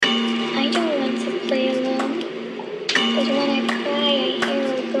I hear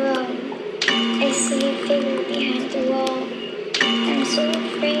a groan. I see a figure behind the wall. I'm so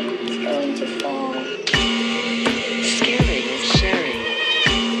afraid it's going to fall. Scaring is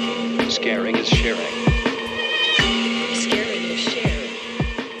sharing. Scaring is sharing. Scaring is sharing.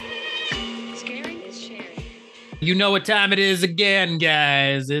 Scaring is sharing. You know what time it is again,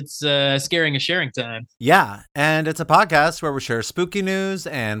 guys. It's scaring is sharing time. Yeah, and it's a podcast where we share spooky news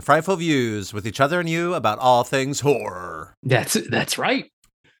and frightful views with each other and you about all things horror. That's right.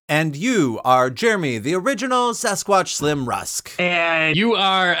 And you are Jeremy, the original Sasquatch Slim Rusk. And you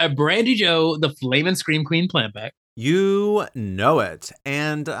are a Brandy Joe, the Flamin' Scream Queen Plantback. You know it.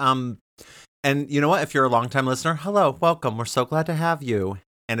 And you know what? If you're a longtime listener, hello, welcome. We're so glad to have you.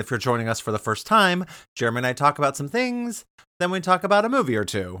 And if you're joining us for the first time, Jeremy and I talk about some things, then we talk about a movie or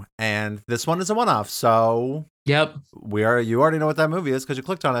two. And this one is a one-off, so Yep. you already know what that movie is because you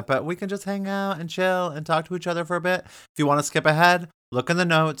clicked on it, but we can just hang out and chill and talk to each other for a bit. If you want to skip ahead, look in the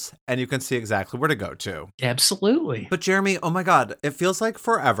notes and you can see exactly where to go to. Absolutely. But Jeremy, oh my God, it feels like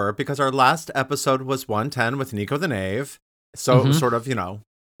forever because our last episode was 110 with Nico the Knave. So it was sort of,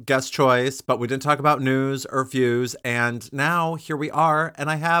 guest choice, but we didn't talk about news or views. And now here we are. And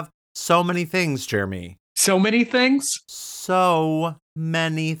I have so many things, Jeremy. So many things? So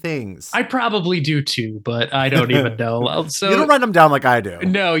many things. I probably do too, but I don't even know. So you don't write them down like I do.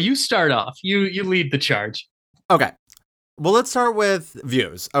 No, you start off. You lead the charge. Okay. Well, let's start with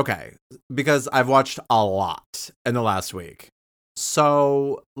views. Okay. Because I've watched a lot in the last week.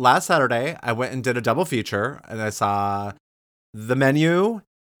 So last Saturday, I went and did a double feature and I saw The Menu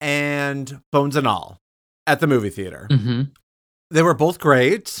and Bones and All at the movie theater. Mm-hmm. They were both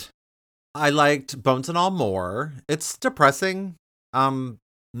great. I liked Bones and All more. It's depressing. The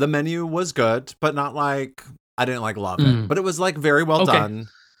Menu was good, but not like I didn't love it. But it was very well done,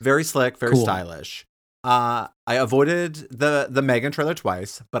 very slick, very stylish. I avoided the Megan trailer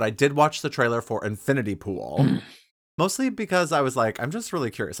twice, but I did watch the trailer for Infinity Pool. Mostly because I was I'm just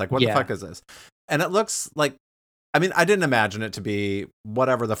really curious. What the fuck is this? And it looks like, I didn't imagine it to be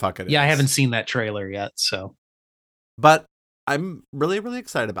whatever the fuck it is. Yeah, I haven't seen that trailer yet, so. But I'm really, really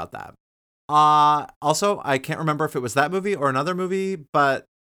excited about that. Also, I can't remember if it was that movie or another movie, but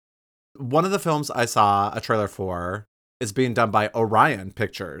one of the films I saw a trailer for is being done by Orion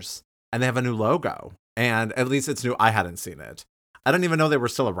Pictures, and they have a new logo. And at least it's new. I hadn't seen it. I didn't even know they were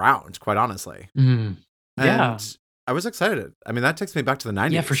still around, quite honestly. Yeah. And I was excited. That takes me back to the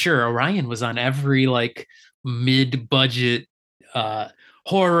 90s. Yeah, for sure. Orion was on every mid-budget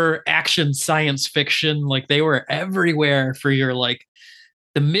horror, action, science fiction. They were everywhere for your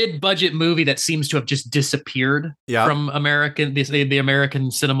the mid-budget movie that seems to have just disappeared from the American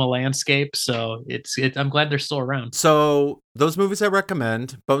cinema landscape. So I'm glad they're still around. So those movies I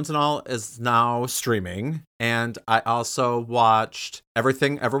recommend, Bones and All is now streaming. And I also watched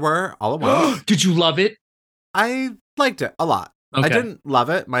Everything Everywhere All at Once. Did you love it? I liked it a lot. Okay. I didn't love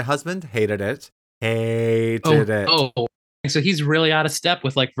it. My husband hated it. Hated it. Oh, so he's really out of step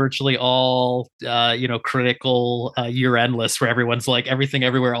with virtually all, critical year-end lists where everyone's Everything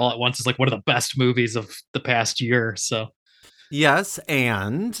Everywhere All at Once is one of the best movies of the past year. So yes,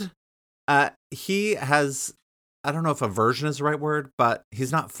 and he has, I don't know if aversion is the right word, but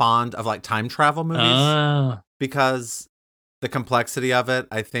he's not fond of time travel movies because the complexity of it,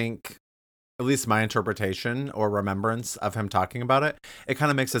 I think, at least my interpretation or remembrance of him talking about it, it kind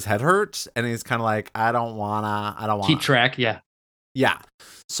of makes his head hurt. And he's kind of I don't wanna keep track. Yeah. Yeah.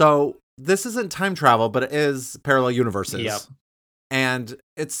 So this isn't time travel, but it is parallel universes. Yep. And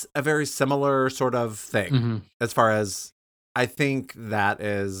it's a very similar sort of thing as far as I think that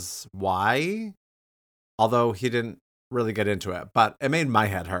is why, although he didn't really get into it, but it made my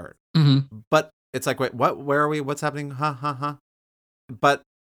head hurt. But it's wait, what, where are we? What's happening? But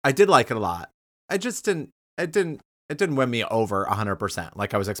I did like it a lot. I just it didn't win me over 100%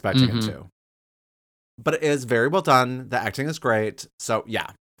 like I was expecting it to. But it is very well done. The acting is great. So yeah,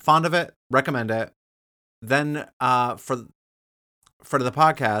 fond of it. Recommend it. Then for the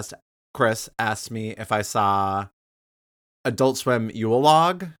podcast, Chris asked me if I saw Adult Swim Yule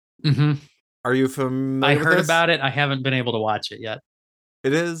Log. Are you familiar with I heard this? about it. I haven't been able to watch it yet.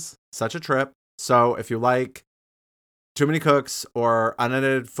 It is such a trip. So if you like Too Many Cooks or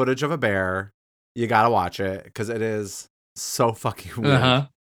unedited footage of a bear, you gotta watch it because it is so fucking weird.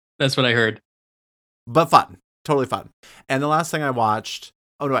 That's what I heard. But fun. Totally fun. And the last thing I watched,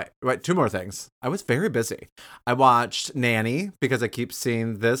 oh no, wait, two more things. I was very busy. I watched Nanny because I keep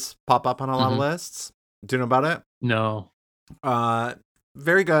seeing this pop up on a lot of lists. Do you know about it? No.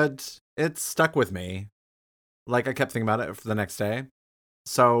 Very good. It stuck with me. I kept thinking about it for the next day.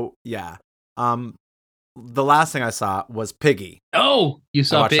 So yeah. the last thing I saw was Piggy. Oh, you I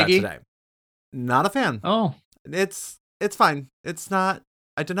saw watched Piggy? that today. Not a fan. Oh, It's fine. It's not.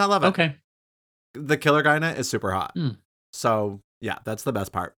 I did not love it. okay. The killer guy in it is super hot. Hmm. So yeah, that's the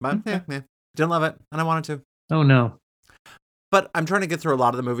best part. But Okay. didn't love it, and I wanted to. Oh no. But I'm trying to get through a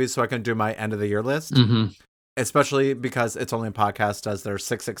lot of the movies so I can do my end of the year list. Mm-hmm. Especially because It's Only a Podcast does their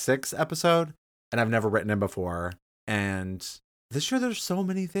 666 episode, and I've never written in before. And this year there's so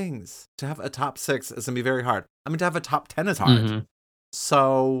many things. To have a top 6 is gonna be very hard. I mean, to have a top 10 is hard. Mm-hmm.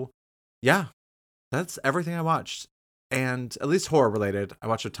 So yeah, that's everything I watched. And at least horror related. I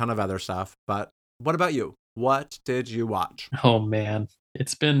watched a ton of other stuff. But what about you? What did you watch? Oh man,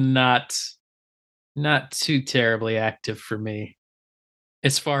 it's been not too terribly active for me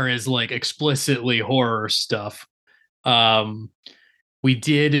as far as like explicitly horror stuff. We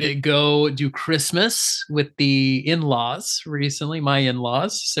did go do Christmas with the in-laws recently. My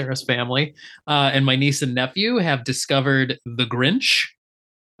in-laws, Sarah's family, and my niece and nephew have discovered The Grinch.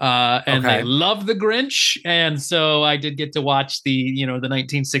 And Okay. they love The Grinch, and so I did get to watch the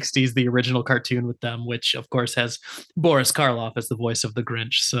 1960s, the original cartoon with them, which of course has Boris Karloff as the voice of The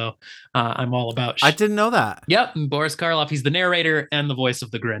Grinch. So I'm all about. I didn't know that. Yep, and Boris Karloff. He's the narrator and the voice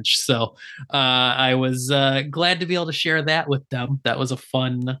of The Grinch. So I was glad to be able to share that with them. That was a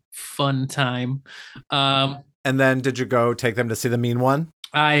fun time. And then did you go take them to see The Mean One?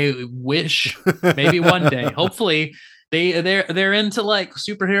 I wish maybe one day. Hopefully. They're into like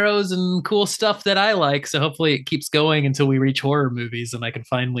superheroes and cool stuff that I like. So hopefully it keeps going until we reach horror movies and I can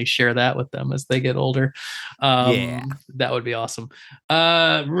finally share that with them as they get older. Yeah. That would be awesome.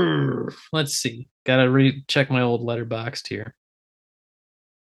 Let's see. Gotta check my old Letterboxd here.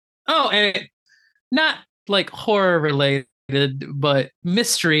 Oh, and not like horror related, but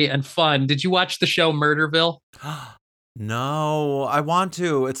mystery and fun. Did you watch the show Murderville? No, I want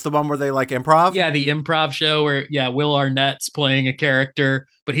to. It's the one where they like improv? Yeah, the improv show where, Will Arnett's playing a character,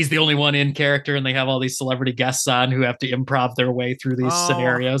 but he's the only one in character, and they have all these celebrity guests on who have to improv their way through these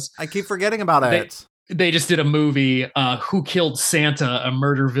scenarios. I keep forgetting about it. They just did a movie, Who Killed Santa, a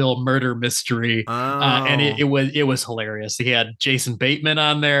Murderville murder mystery, and it was hilarious. He had Jason Bateman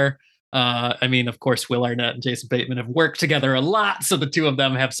on there. I mean, of course, Will Arnett and Jason Bateman have worked together a lot, so the two of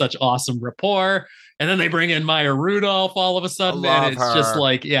them have such awesome rapport. And then they bring in Maya Rudolph all of a sudden, and it's just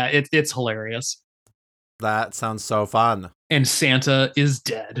like, it's hilarious. That sounds so fun. And Santa is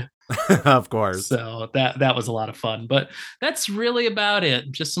dead. Of course. So that was a lot of fun. But that's really about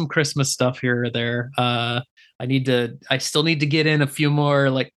it. Just some Christmas stuff here or there. I still need to get in a few more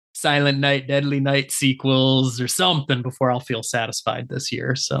like Silent Night, Deadly Night sequels or something before I'll feel satisfied this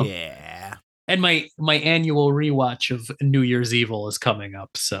year. So yeah. And my annual rewatch of New Year's Evil is coming up.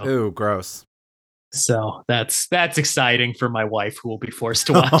 So ooh, gross. So that's exciting for my wife, who will be forced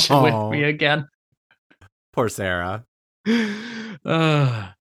to watch it with me again. Poor Sarah.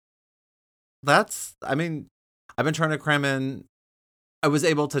 I mean, I've been trying to cram in. I was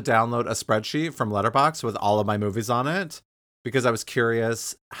able to download a spreadsheet from Letterboxd with all of my movies on it because I was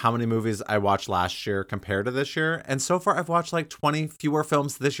curious how many movies I watched last year compared to this year. And so far, I've watched like 20 fewer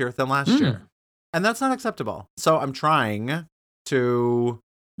films this year than last year. And that's not acceptable. So I'm trying to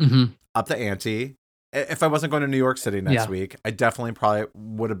up the ante. If I wasn't going to New York City next week, I definitely probably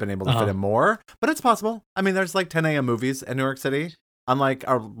would have been able to fit in more. But it's possible. I mean, there's like 10 a.m. movies in New York City. Unlike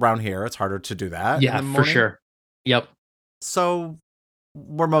around here, it's harder to do that. Yeah, for sure. Yep. So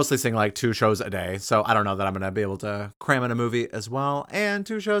we're mostly seeing like 2 shows a day. So I don't know that I'm going to be able to cram in a movie as well and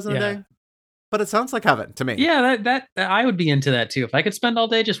 2 shows in a day. But it sounds like heaven to me. Yeah, that I would be into that too. If I could spend all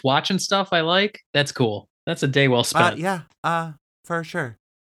day just watching stuff I like, that's cool. That's a day well spent. For sure.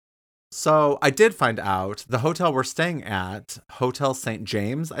 So I did find out the hotel we're staying at, Hotel St.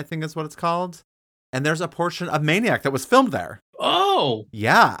 James, I think is what it's called. And there's a portion of Maniac that was filmed there. Oh.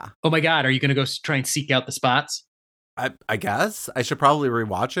 Yeah. Oh my God. Are you going to go try and seek out the spots? I guess I should probably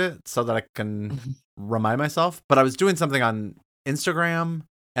rewatch it so that I can remind myself. But I was doing something on Instagram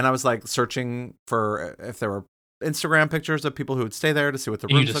and I was like searching for if there were Instagram pictures of people who would stay there to see what the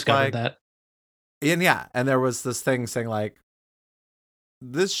rooms look like. That. And there was this thing saying like,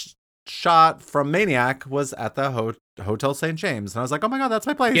 this shot from Maniac was at the Hotel St. James. And I was like, oh my God, that's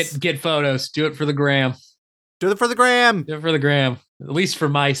my place. Get photos. Do it for the gram. Do it for the gram. Do it for the gram. At least for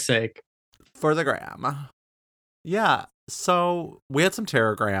my sake. For the gram. Yeah. So we had some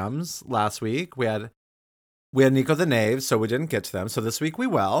Terrorgrams last week. We had Nico the Knave, so we didn't get to them. So this week we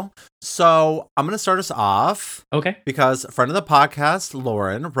will. So I'm going to start us off. Okay. Because a friend of the podcast,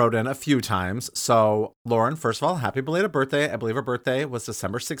 Lauren, wrote in a few times. So Lauren, first of all, happy belated birthday. I believe her birthday was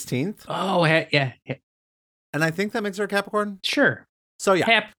December 16th. Oh, yeah. And I think that makes her a Capricorn. Sure. So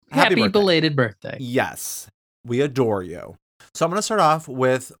yeah, happy birthday. belated birthday. Yes, we adore you. So I'm going to start off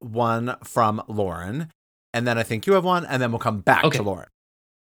with one from Lauren, and then I think you have one, and then we'll come back to Lauren.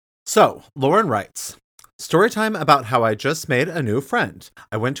 So Lauren writes, story time about how I just made a new friend.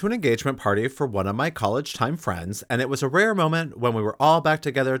 I went to an engagement party for one of my college time friends, and it was a rare moment when we were all back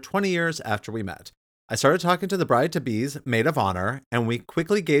together 20 years after we met. I started talking to the bride-to-be's maid of honor, and we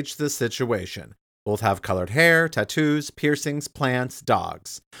quickly gauged the situation. Both have colored hair, tattoos, piercings, plants,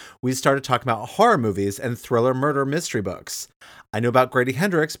 dogs. We started talking about horror movies and thriller murder mystery books. I knew about Grady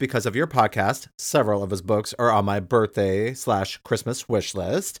Hendrix because of your podcast. Several of his books are on my birthday/Christmas wish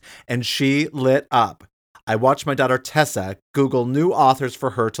list, and she lit up. I watched my daughter Tessa Google new authors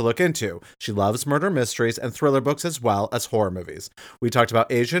for her to look into. She loves murder mysteries and thriller books as well as horror movies. We talked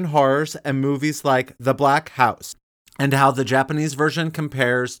about Asian horrors and movies like The Black House, and how the Japanese version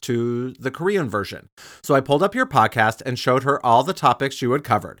compares to the Korean version. So I pulled up your podcast and showed her all the topics you had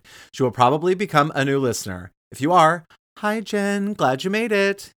covered. She will probably become a new listener. If you are, hi, Jen. Glad you made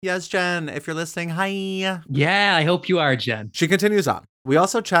it. Yes, Jen, if you're listening, hi. Yeah, I hope you are, Jen. She continues on. We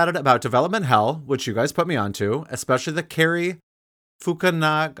also chatted about Development Hell, which you guys put me onto, especially the Cary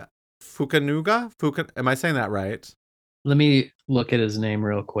Fukunaga. Am I saying that right? Let me look at his name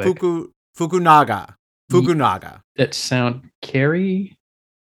real quick. Fukunaga. That sound Cary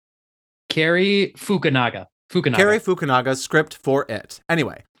Fukunaga. Cary Fukunaga's script for it.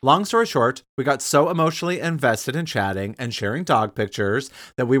 Anyway, long story short, we got so emotionally invested in chatting and sharing dog pictures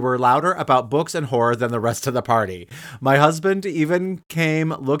that we were louder about books and horror than the rest of the party. My husband even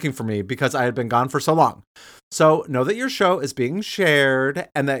came looking for me because I had been gone for so long. So know that your show is being shared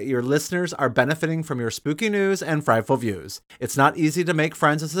and that your listeners are benefiting from your spooky news and frightful views. It's not easy to make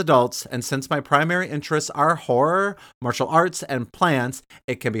friends as adults, and since my primary interests are horror, martial arts, and plants,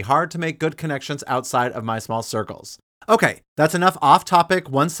 it can be hard to make good connections outside of my small circles. Okay, that's enough off-topic,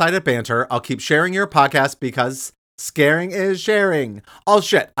 one-sided banter. I'll keep sharing your podcast because scaring is sharing. Oh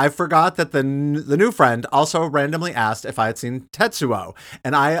shit, I forgot that the new friend also randomly asked if I had seen Tetsuo,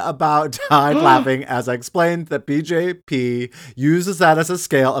 and I about died laughing as I explained that BJP uses that as a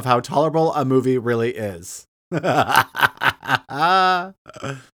scale of how tolerable a movie really is. That's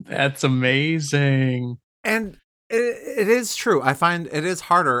amazing. And it is true. I find it is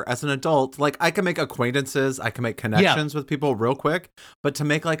harder as an adult. Like, I can make acquaintances, I can make connections with people real quick, but to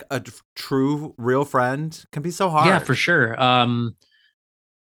make like a true, real friend can be so hard. Yeah, for sure. I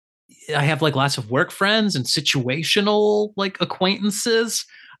have like lots of work friends and situational like acquaintances,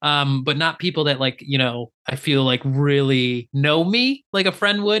 but not people that like, you know, I feel like really know me like a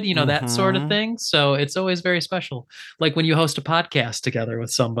friend would, you know, that sort of thing. So it's always very special. Like when you host a podcast together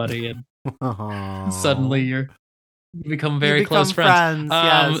with somebody and suddenly you become very close friends.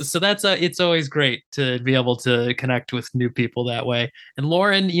 Yes. So that's it's always great to be able to connect with new people that way. And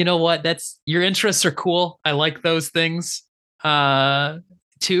Lauren, you know what? Your interests are cool. I like those things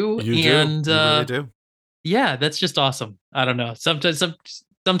too. You really do. Yeah, that's just awesome. I don't know. Sometimes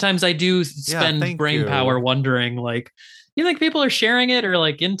I do spend brain power wondering, like, you think people are sharing it or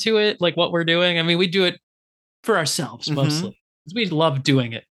like into it, like what we're doing? I mean, we do it for ourselves mostly. We love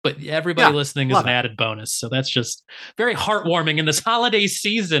doing it. But everybody listening is an added bonus. So that's just very heartwarming in this holiday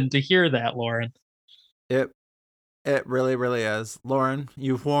season to hear that, Lauren. It really, really is. Lauren,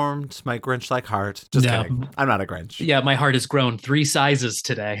 you've warmed my Grinch-like heart. Just kidding. I'm not a Grinch. Yeah, my heart has grown 3 sizes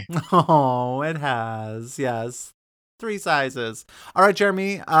today. Oh, it has. Yes. 3 sizes. All right,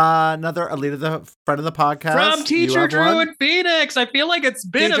 Jeremy. Another Alita, the friend of the podcast. From Teacher Drew in Phoenix. I feel like it's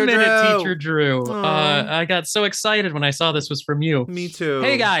been a minute, Teacher Drew. I got so excited when I saw this was from you. Me too.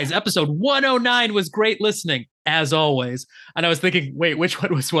 Hey, guys. Episode 109 was great listening, as always. And I was thinking, wait, which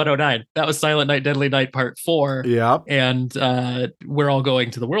one was 109? That was Silent Night, Deadly Night Part 4. Yep. And we're all going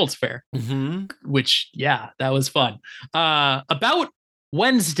to the World's Fair. Which, yeah, that was fun. About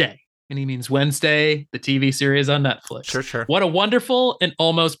Wednesday. And he means Wednesday, the TV series on Netflix. Sure. What a wonderful and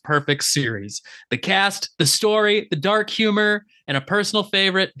almost perfect series. The cast, the story, the dark humor, and a personal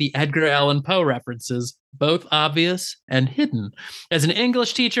favorite, the Edgar Allan Poe references, both obvious and hidden. As an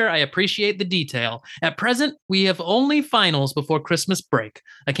English teacher, I appreciate the detail. At present, we have only finals before Christmas break.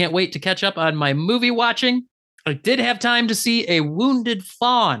 I can't wait to catch up on my movie watching. I did have time to see A Wounded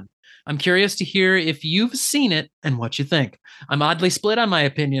Fawn. I'm curious to hear if you've seen it and what you think. I'm oddly split on my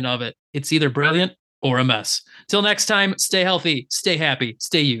opinion of it. It's either brilliant or a mess. Till next time, stay healthy, stay happy,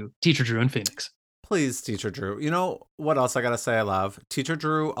 stay you. Teacher Drew in Phoenix. Please, Teacher Drew. You know what else I gotta say I love? Teacher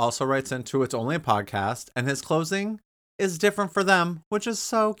Drew also writes into It's Only a Podcast, and his closing is different for them, which is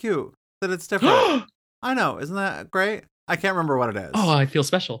so cute that it's different. I know. Isn't that great? I can't remember what it is. Oh, I feel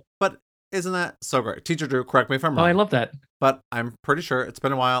special. But Isn't that so great? Teacher Drew, correct me if I'm wrong. Oh, I love that. But I'm pretty sure it's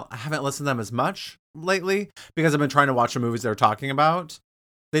been a while. I haven't listened to them as much lately because I've been trying to watch the movies they're talking about.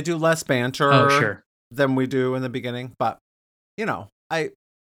 They do less banter than we do in the beginning. But, you know, I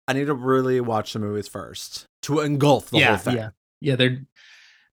need to really watch the movies first to engulf the whole thing. Yeah,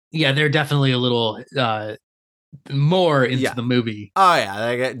 they're definitely a little more into the movie. Oh, yeah.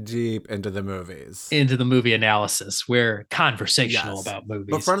 They get deep into the movies. Into the movie analysis. We're conversational about movies.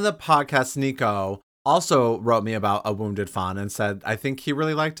 But friend of the podcast, Nico, also wrote me about A Wounded Fawn and said, I think he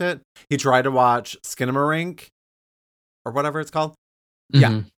really liked it. He tried to watch Skinamarink or whatever it's called.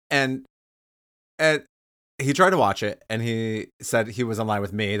 Yeah. And he tried to watch it and he said he was in line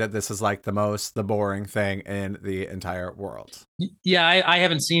with me that this is like the boring thing in the entire world. Yeah, I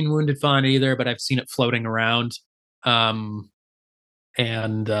haven't seen Wounded Fawn either, but I've seen it floating around.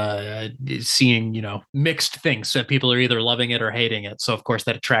 And seeing, you know, mixed things. So people are either loving it or hating it. So of course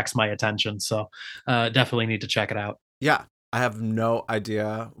that attracts my attention. So definitely need to check it out. Yeah. I have no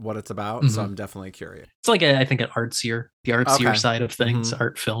idea what it's about, so I'm definitely curious. It's like I think the artsier side of things,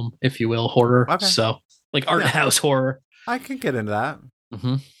 art film, if you will, horror. Okay. So like art house horror. I can get into that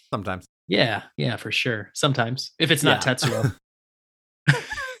sometimes. Yeah, for sure. Sometimes if it's not Tetsuo.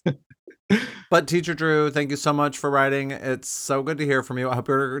 But Teacher Drew, thank you so much for writing. It's so good to hear from you. I hope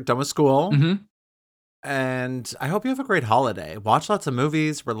you're done with school. And I hope you have a great holiday. Watch lots of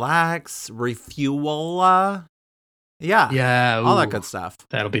movies, relax, refuel. Yeah, all that good stuff.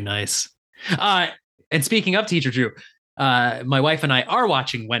 That'll be nice. And speaking of Teacher Drew, my wife and I are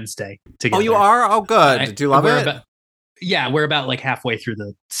watching Wednesday together. Oh, you are? Oh, good. Do you love it? We're about like halfway through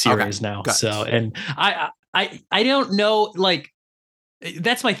the series now. Good. So, and I don't know, like,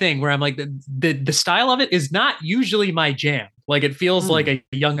 that's my thing where I'm like, the style of it is not usually my jam. Like it feels like a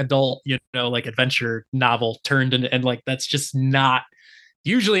young adult, you know, like adventure novel turned into, and like, that's just not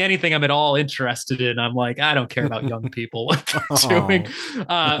usually anything I'm at all interested in. I'm like, I don't care about young people, what they're doing.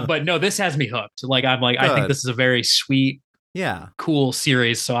 But no, this has me hooked. Like, I'm like, I think this is a very sweet, cool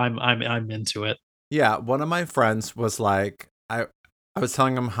series. So I'm into it. Yeah. One of my friends was like, I was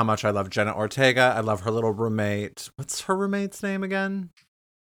telling him how much I love Jenna Ortega. I love her little roommate. What's her roommate's name again?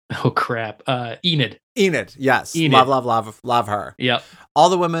 Oh crap. Enid. Yes. Enid. Love her. Yep. All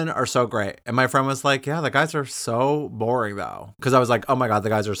the women are so great. And my friend was like, yeah, the guys are so boring though. Cause I was like, oh my God, the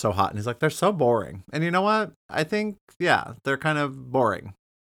guys are so hot. And he's like, they're so boring. And you know what? I think, they're kind of boring.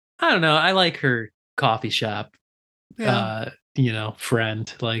 I don't know. I like her coffee shop,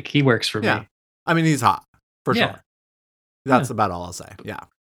 friend. Like he works for me. I mean, he's hot for sure. That's about all I'll say. Yeah.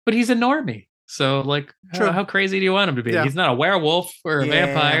 But he's a normie. So, like, how crazy do you want him to be? He's not a werewolf or a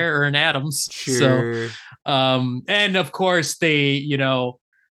vampire or an Addams. Sure. So, and of course, they,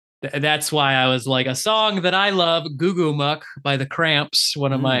 that's why I was like, a song that I love, Goo Goo Muck by the Cramps,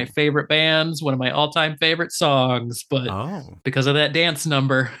 one of my favorite bands, one of my all-time favorite songs. But because of that dance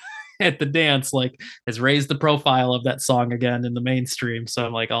number at the dance, like, has raised the profile of that song again in the mainstream. So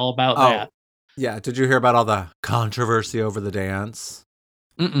I'm like, all about that. Yeah. Did you hear about all the controversy over the dance?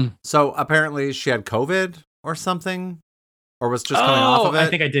 So apparently she had COVID or something, or was just coming off of it. I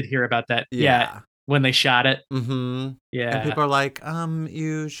think I did hear about that. Yeah. When they shot it. Yeah. And people are like,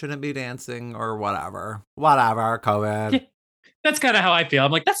 you shouldn't be dancing or whatever. COVID. Yeah. That's kind of how I feel.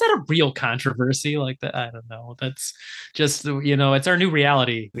 I'm like, that's not a real controversy like that. I don't know. That's just, it's our new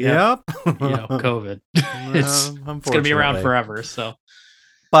reality. Yep. COVID. It's going to be around forever. So.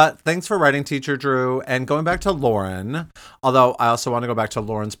 But thanks for writing, Teacher Drew. And going back to Lauren, although I also want to go back to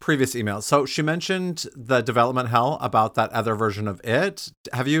Lauren's previous email. So she mentioned the development hell about that other version of it.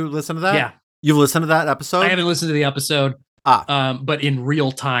 Have you listened to that? Yeah. You've listened to that episode? I haven't listened to the episode. But in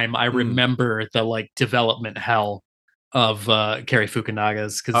real time, I remember the like development hell of Cary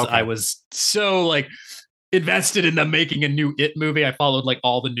Fukunaga's because I was so like invested in them making a new It movie. I followed like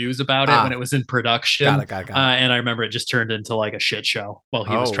all the news about it when it was in production. Got it. And I remember it just turned into like a shit show while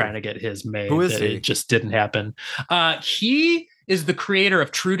he was trying to get his made. Who is he? It just didn't happen. He is the creator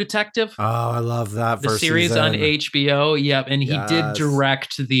of True Detective. Oh, I love that. The series on HBO. Yep. And he did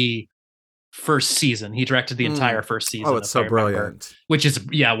direct the first season. He directed the entire first season. Oh, it's so brilliant. Which is,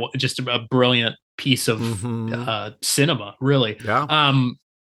 just a brilliant piece of cinema, really. Yeah.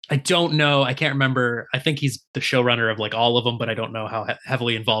 I don't know. I can't remember. I think he's the showrunner of like all of them, but I don't know how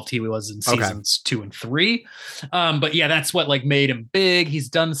heavily involved he was in seasons 2 and 3. But yeah, that's what like made him big. He's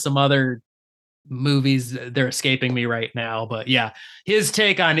done some other movies. They're escaping me right now, but yeah, his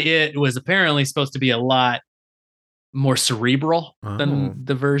take on it was apparently supposed to be a lot more cerebral than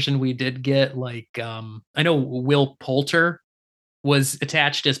the version we did get. Like, I know Will Poulter was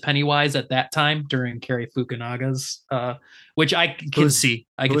attached as Pennywise at that time during Cary Fukunaga's, which I can see.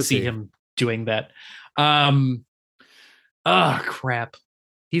 I can see him doing that. Oh crap.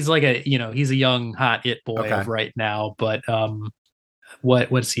 He's like he's a young hot it boy Okay. of right now, but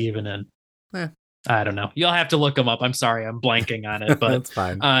what's he even in? I don't know. You'll have to look him up. I'm sorry, I'm blanking on it, but That's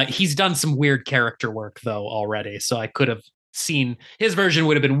fine. He's done some weird character work though already, so I could have seen his version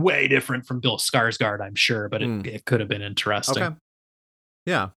would have been way different from Bill Skarsgård, I'm sure, but it could have been interesting. Okay.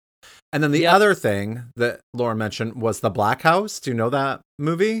 Yeah. And then the other thing that Laura mentioned was The Black House. Do you know that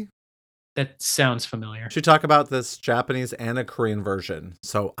movie? That sounds familiar. She talked about this Japanese and a Korean version.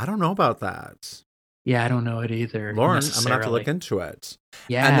 So I don't know about that. Yeah, I don't know it either. Lauren, I'm going to have to look into it.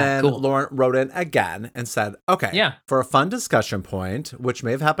 Yeah, and then cool. Lauren wrote in again and said, okay, for a fun discussion point, which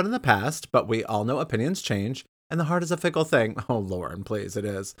may have happened in the past, but we all know opinions change and the heart is a fickle thing. Oh, Lauren, please, it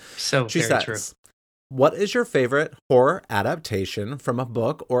is. So she very says, true. What is your favorite horror adaptation from a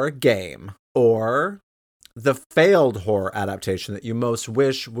book or a game? Or the failed horror adaptation that you most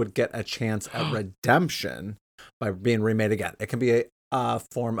wish would get a chance at redemption by being remade again? It can be a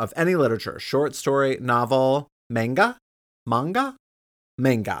form of any literature, short story, novel, manga.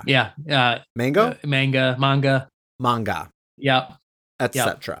 Yeah. Mango? Manga. Yep.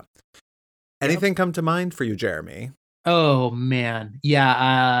 Etc. Anything come to mind for you, Jeremy? Oh, man.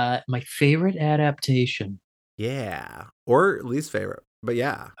 Yeah. My favorite adaptation. Yeah. Or least favorite. But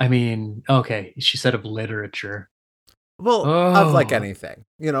yeah. I mean, okay. She said of literature. Well, of like anything.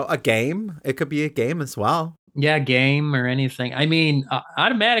 A game. It could be a game as well. Yeah, game or anything. I mean,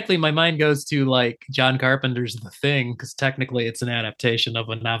 automatically my mind goes to like John Carpenter's The Thing, because technically it's an adaptation of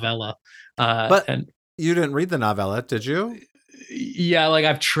a novella. But you didn't read the novella, did you? Yeah, like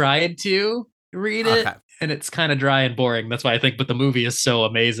I've tried to read it, and it's kind of dry and boring. That's why I think, but the movie is so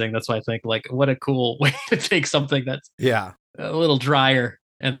amazing. That's why I think, like, what a cool way to take something that's a little drier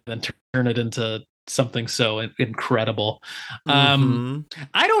and then turn it into something so incredible. I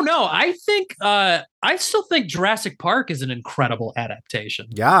don't know. I think I still think Jurassic Park is an incredible adaptation.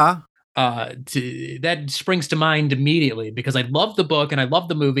 Yeah. That springs to mind immediately because I love the book and I love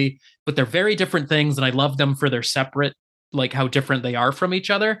the movie, but they're very different things, and I love them for their separate, like how different they are from each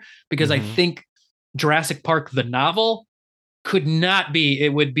other. Because I think Jurassic Park the novel could not be.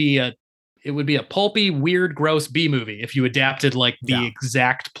 It would be a pulpy, weird, gross B movie if you adapted like the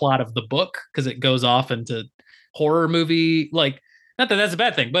exact plot of the book, because it goes off into horror movie. Like, not that that's a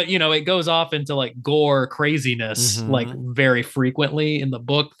bad thing, but it goes off into like gore craziness like very frequently in the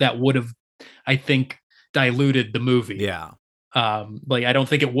book. That would have, I think, diluted the movie. Yeah. Like I don't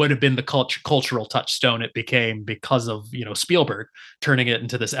think it would have been the cultural touchstone it became because of Spielberg turning it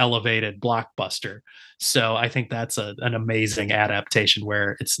into this elevated blockbuster. So I think that's an amazing adaptation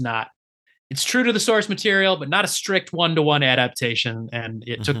where it's true to the source material, but not a strict one-to-one adaptation. And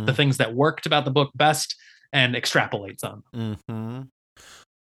it took the things that worked about the book best and extrapolates on them.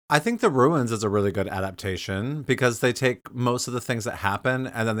 I think The Ruins is a really good adaptation because they take most of the things that happen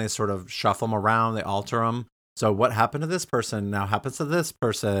and then they sort of shuffle them around, they alter them. So what happened to this person now happens to this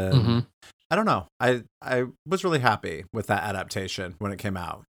person. I don't know. I was really happy with that adaptation when it came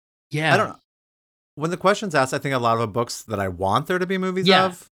out. Yeah. I don't know. When the question's asked, I think a lot of the books that I want there to be movies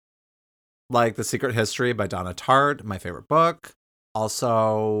of, like The Secret History by Donna Tartt, my favorite book.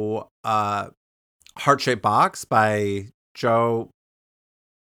 Also, Heart-Shaped Box by Joe,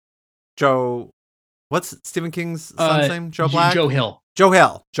 what's Stephen King's son's name? Joe Black? Joe Hill. Joe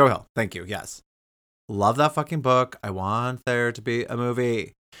Hill. Thank you. Yes. Love that fucking book. I want there to be a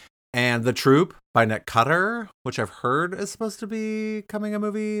movie. And The Troop by Nick Cutter, which I've heard is supposed to be coming a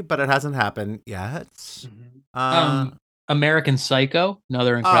movie, but it hasn't happened yet. American Psycho,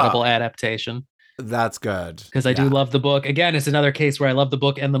 another incredible adaptation. That's good. Because I do love the book. Again, it's another case where I love the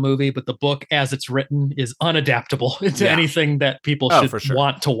book and the movie, but the book as it's written is unadaptable into anything that people should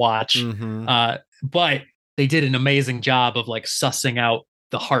want to watch. But they did an amazing job of like sussing out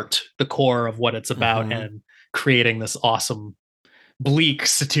the heart, the core of what it's about, and creating this awesome, bleak,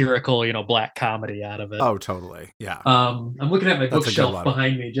 satirical, black comedy out of it. Oh, totally. Yeah. I'm looking at my bookshelf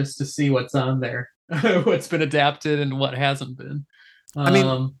behind me just to see what's on there, what's been adapted and what hasn't been. I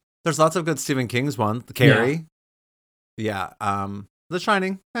mean, there's lots of good Stephen King's one. The Carrie. Yeah. The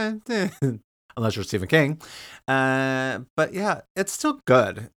Shining. Unless you're Stephen King. But yeah, it's still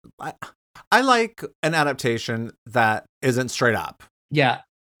good. I like an adaptation that isn't straight up. Yeah.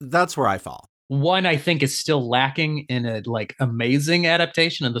 That's where I fall. One I think is still lacking in a like amazing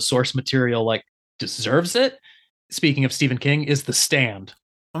adaptation, and the source material like deserves it. Speaking of Stephen King, is The Stand.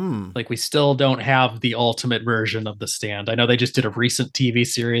 Like we still don't have the ultimate version of The Stand. I know they just did a recent TV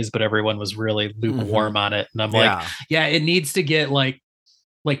series, but everyone was really lukewarm on it. And I'm like, it needs to get like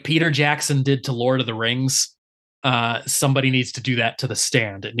Peter Jackson did to Lord of the Rings. somebody needs to do that to The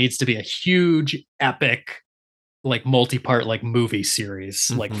Stand. It needs to be a huge, epic, like multi-part, like movie series,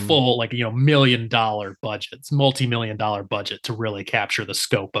 like full, like, $1 million budgets, multi-million-dollar budget to really capture the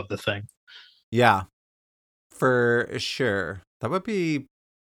scope of the thing. Yeah, for sure. That would be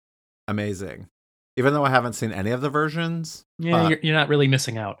amazing. Even though I haven't seen any of the versions. Yeah, you're not really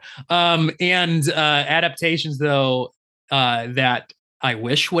missing out. And adaptations, though, that I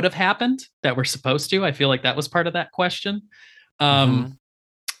wish would have happened, that were supposed to. I feel like that was part of that question.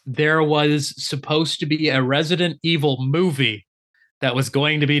 There was supposed to be a Resident Evil movie that was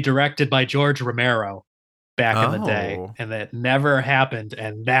going to be directed by George Romero back in the day, and that never happened.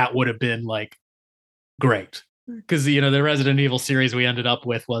 And that would have been like great, because the Resident Evil series we ended up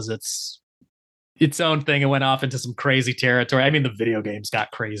with was its own thing and went off into some crazy territory. I mean, the video games got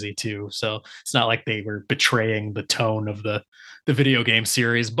crazy too, so it's not like they were betraying the tone of the video game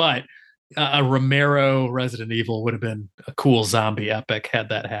series, but a Romero Resident Evil would have been a cool zombie epic had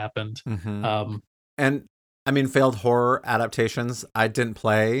that happened. And I mean, failed horror adaptations. I didn't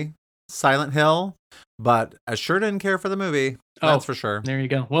play Silent Hill, but I sure didn't care for the movie. That's for sure. There you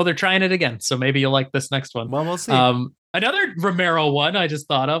go. Well, they're trying it again, so maybe you'll like this next one. Well, we'll see. Another Romero one I just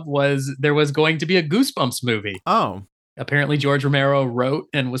thought of was there was going to be a Goosebumps movie. Oh. Apparently George Romero wrote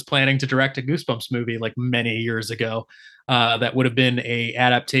and was planning to direct a Goosebumps movie like many years ago. That would have been a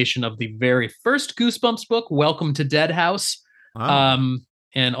adaptation of the very first Goosebumps book, Welcome to Dead House.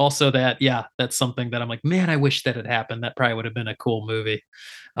 And also that's something that I'm like, man, I wish that had happened. That probably would have been a cool movie.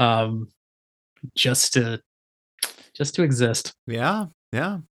 Just to exist. Yeah.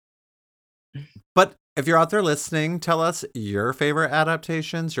 But if you're out there listening, tell us your favorite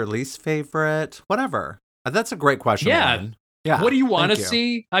adaptations, your least favorite, whatever. That's a great question. Yeah. Yeah. What do you want to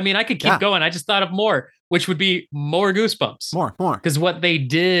see? I mean, I could keep going. I just thought of more, which would be more Goosebumps. More. Because what they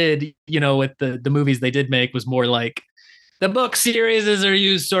did, with the movies they did make was more like the book series are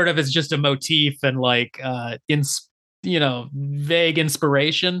used sort of as just a motif and like, vague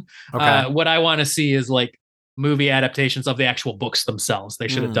inspiration. Okay. What I want to see is like movie adaptations of the actual books themselves. They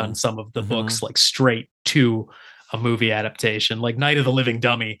should have done some of the books like straight to a movie adaptation, like Night of the Living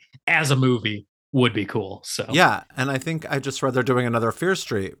Dummy as a movie would be cool. So yeah, and I think I just read they're doing another Fear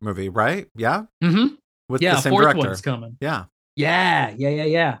Street movie, right? Yeah. With the same fourth director. One's coming. Yeah.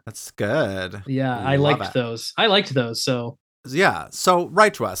 That's good. Yeah, I liked those. So yeah, so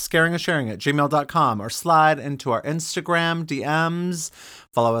write to us, scaringandSharing@gmail.com, or slide into our Instagram DMs.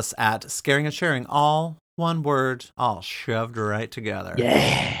 Follow us at Scaring and Sharing, all one word, all shoved right together.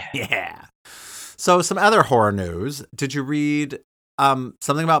 Yeah. So some other horror news. Did you read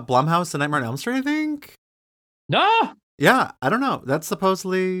something about Blumhouse and Nightmare on Elm Street, I think? No. Yeah, I don't know. That's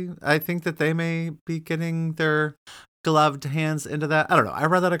supposedly, I think that they may be getting their gloved hands into that. I don't know. I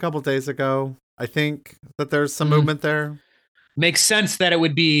read that a couple days ago. I think that there's some movement there. Makes sense that it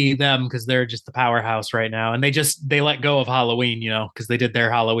would be them because they're just the powerhouse right now. And they let go of Halloween, because they did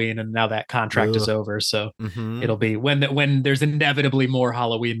their Halloween and now that contract is over. So it'll be when there's inevitably more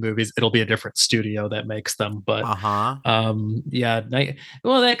Halloween movies, it'll be a different studio that makes them. But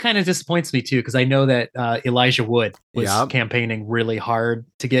that kind of disappoints me too, because I know that Elijah Wood was campaigning really hard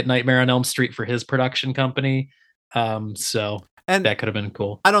to get Nightmare on Elm Street for his production company. And that could have been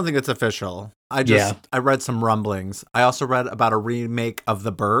cool. I don't think it's official. I read some rumblings. I also read about a remake of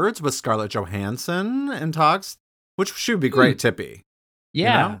The Birds with Scarlett Johansson in talks, which should be great, Tippy.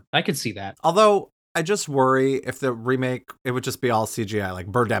 Yeah, I could see that. Although I just worry if the remake, it would just be all CGI, like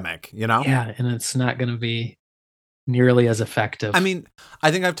Birdemic, Yeah, and it's not going to be nearly as effective. I mean, I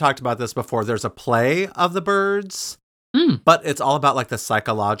think I've talked about this before. There's a play of The Birds, but it's all about like the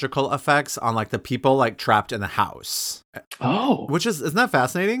psychological effects on like the people like trapped in the house. Oh, isn't that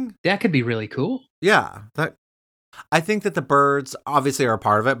fascinating? That could be really cool. Yeah, I think that the birds obviously are a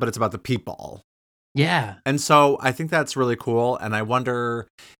part of it, but it's about the people. Yeah, and so I think that's really cool. And I wonder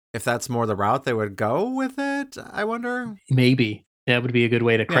if that's more the route they would go with it. I wonder. Maybe that would be a good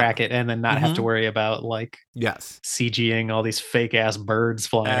way to crack it, and then not have to worry about like CGing all these fake ass birds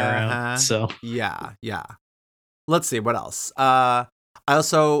flying around. So yeah. Let's see what else. I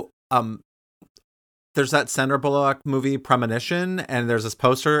also there's that Sandra Bullock movie Premonition, and there's this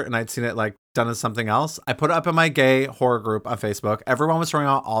poster, and I'd seen it like done as something else. I put it up in my gay horror group on Facebook. Everyone was throwing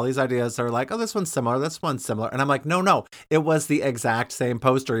out all these ideas. They're like, "Oh, this one's similar. This one's similar," and I'm like, "No, it was the exact same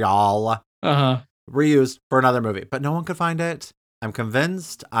poster, y'all. Reused for another movie, but no one could find it." I'm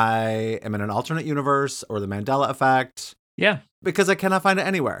convinced I am in an alternate universe or the Mandela effect. Yeah, because I cannot find it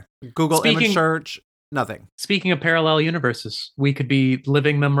anywhere. Google image search. Nothing. Speaking of parallel universes, we could be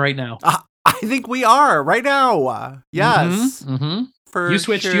living them right now. I think we are right now. Yes. You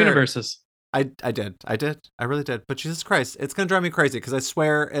switched universes. I did. I really did. But Jesus Christ, it's going to drive me crazy because I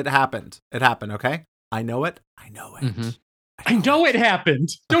swear it happened. It happened, okay? I know it. Mm-hmm. I know it happened.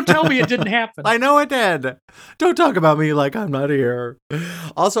 Don't tell me it didn't happen. I know it did. Don't talk about me like I'm not here.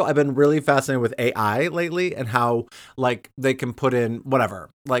 Also, I've been really fascinated with AI lately and how like they can put in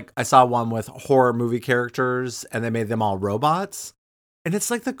whatever. Like I saw one with horror movie characters and they made them all robots. And it's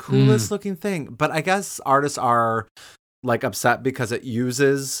like the coolest looking thing. But I guess artists are like upset because it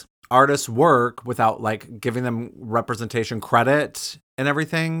uses artists' work without like giving them representation credit and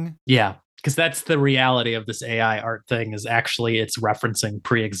everything. Yeah. Because that's the reality of this AI art thing is actually it's referencing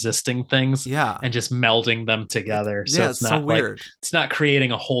pre-existing things and just melding them together. So it's not so weird. Like, it's not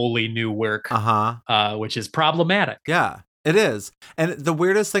creating a wholly new work, which is problematic. Yeah, it is. And the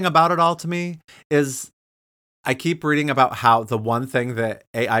weirdest thing about it all to me is I keep reading about how the one thing that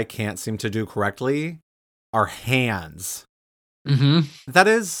AI can't seem to do correctly are hands. Mm-hmm. That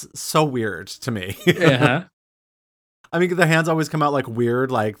is so weird to me. Yeah. I mean, the hands always come out like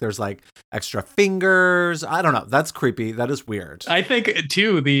weird, like there's like extra fingers. I don't know. That's creepy. That is weird. I think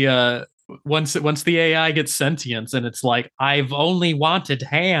too, the once the AI gets sentience and it's like, I've only wanted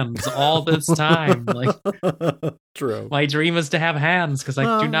hands all this time. Like true. My dream is to have hands because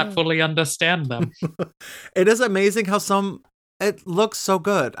I do not fully understand them. It is amazing how it looks so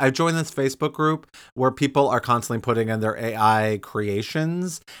good. I joined this Facebook group where people are constantly putting in their AI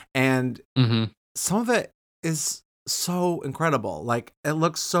creations and some of it is so incredible. Like it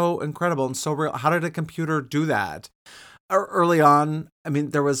looks so incredible and so real. How did a computer do that? Early on, I mean,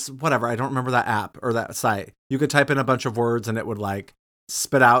 there was whatever. I don't remember that app or that site. You could type in a bunch of words and it would like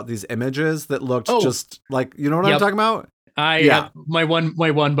spit out these images that looked just like, you know what I'm talking about? My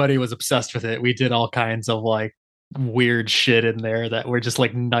one buddy was obsessed with it. We did all kinds of like weird shit in there that were just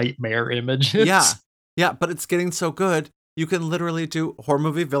like nightmare images. Yeah, but it's getting so good. You can literally do horror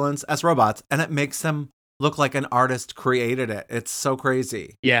movie villains as robots and it makes them look like an artist created it. It's so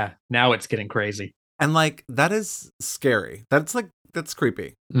crazy. Yeah, now it's getting crazy. And like, that is scary. That's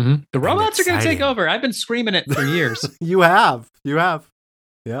creepy. Mm-hmm. The robots are going to take over. I've been screaming it for years. You have.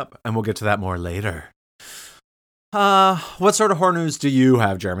 Yep. And we'll get to that more later. What sort of horror news do you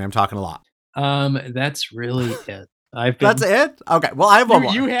have, Jeremy? I'm talking a lot. That's really it. That's it? Okay. Well, I have one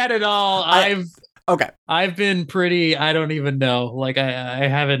more. You had it all. I've been pretty, I don't even know. Like I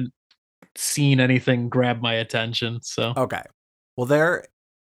haven't seen anything grab my attention. So okay. Well, there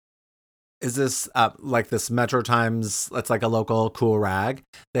is this like this Metro Times, it's like a local cool rag.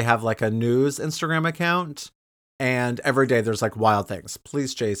 They have like a news Instagram account and every day there's like wild things,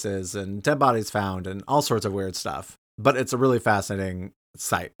 police chases and dead bodies found and all sorts of weird stuff. But it's a really fascinating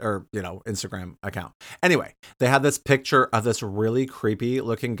site or, Instagram account. Anyway, they had this picture of this really creepy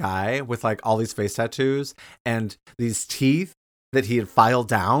looking guy with like all these face tattoos and these teeth that he had filed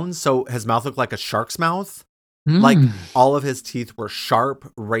down. So his mouth looked like a shark's mouth. Like all of his teeth were sharp,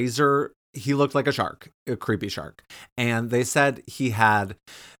 razor. He looked like a shark, a creepy shark. And they said he had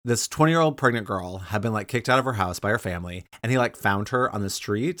this 20-year-old pregnant girl had been like kicked out of her house by her family. And he like found her on the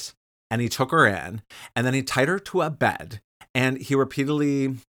street and he took her in and then he tied her to a bed and he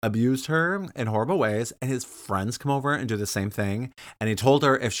repeatedly abused her in horrible ways. And his friends come over and do the same thing. And he told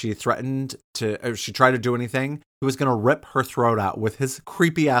her if she tried to do anything, he was going to rip her throat out with his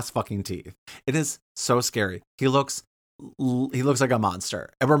creepy ass fucking teeth. It is so scary. He looks like a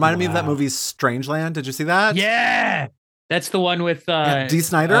monster. It reminded me of that movie Strangeland. Did you see that? Yeah. That's the one with Dee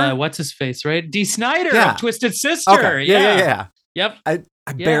Snider. What's his face, right? Dee Snider of Twisted Sister. Okay. Yeah. Yep. I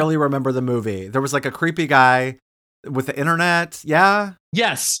barely remember the movie. There was like a creepy guy with the internet. Yeah.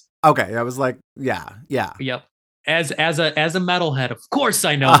 Yes. Okay. I was like, yeah. Yep. As a metalhead, of course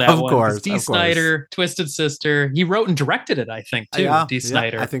I know that one. Of course. Dee Snider, Twisted Sister. He wrote and directed it, I think, too. Dee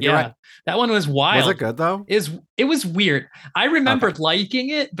Snider. I think you're right. That one was wild. Was it good though? It was weird. I remembered liking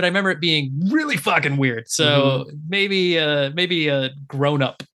it, but I remember it being really fucking weird. So maybe a grown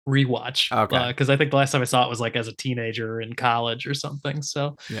up rewatch. Okay. Because I think the last time I saw it was like as a teenager in college or something.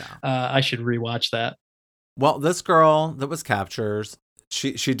 So I should rewatch that. Well, this girl that was captured,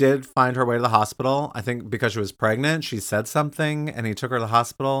 she did find her way to the hospital. I think because she was pregnant, she said something and he took her to the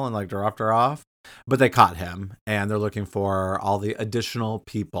hospital and like dropped her off. But they caught him and they're looking for all the additional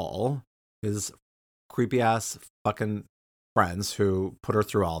people, his creepy ass fucking friends who put her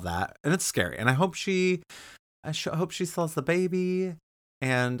through all that. And it's scary. And I hope she still has the baby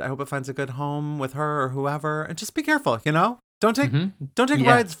and I hope it finds a good home with her or whoever. And just be careful, Don't take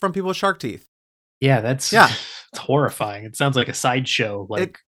rides from people with shark teeth. Yeah, it's horrifying. It sounds like a sideshow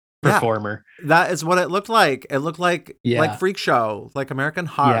performer. That is what it looked like. It looked like Freak Show, like American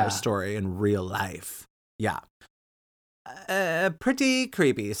Horror Story in real life. Yeah. Pretty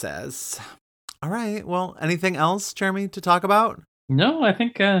creepy, says. All right. Well, anything else, Jeremy, to talk about? No, I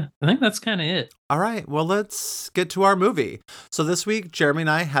think that's kind of it. All right. Well, let's get to our movie. So this week, Jeremy and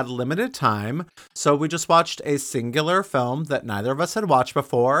I had limited time, so we just watched a singular film that neither of us had watched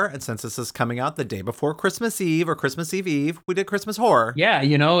before. And since this is coming out the day before Christmas Eve or Christmas Eve, we did Christmas horror. Yeah,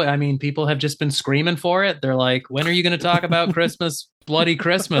 you know, I mean, people have just been screaming for it. They're like, when are you going to talk about Christmas, bloody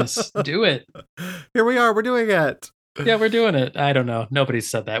Christmas? Do it. Here we are. We're doing it. Yeah, we're doing it. I don't know. Nobody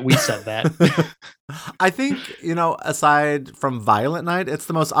said that. We said that. I think, aside from Violent Night, it's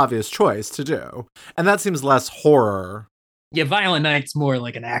the most obvious choice to do. And that seems less horror. Yeah, Violent Night's more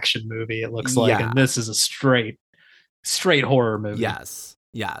like an action movie, it looks like. And this is a straight horror movie. Yes.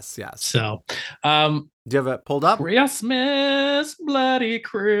 So, do you have it pulled up? Christmas, bloody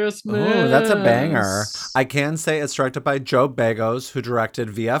Christmas. Oh, that's a banger. I can say it's directed by Joe Begos, who directed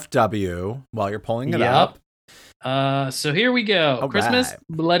VFW, while you're pulling it up. So here we go. All Christmas, right.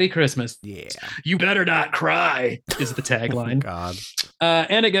 bloody Christmas. Yeah. You better not cry is the tagline. God.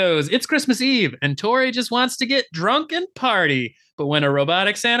 And it goes, it's Christmas Eve, and Tori just wants to get drunk and party. But when a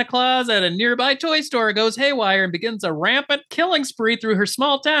robotic Santa Claus at a nearby toy store goes haywire and begins a rampant killing spree through her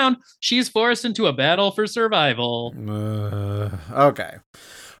small town, she's forced into a battle for survival. Okay.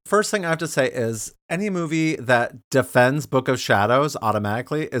 First thing I have to say is any movie that defends Book of Shadows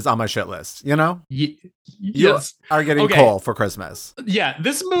automatically is on my shit list, you know? Yes. You are getting coal for Christmas. Yeah,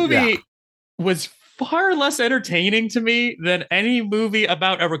 this movie was far less entertaining to me than any movie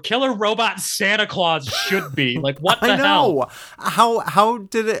about a killer robot Santa Claus should be. Like, what the hell? How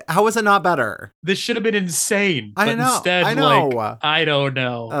was it not better? This should have been insane. I but know. Instead, I know. like, I don't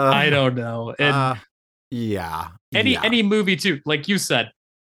know. I don't know. And any movie too, like you said.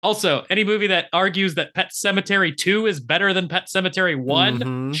 Also, any movie that argues that Pet Sematary 2 is better than Pet Sematary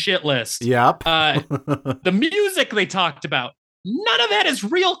 1, shit list. Yep. The music they talked about, none of that is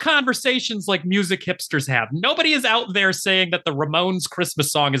real conversations like music hipsters have. Nobody is out there saying that the Ramones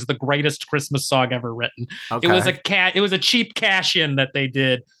Christmas song is the greatest Christmas song ever written. Okay. It was a cheap cash in that they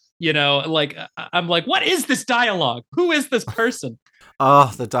did. You know, like, I'm like, what is this dialogue? Who is this person?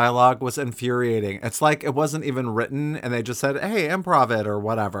 Oh, the dialogue was infuriating. It's like it wasn't even written and they just said, hey, improv it or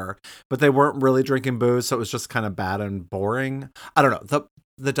whatever. But they weren't really drinking booze, so it was just kind of bad and boring. I don't know.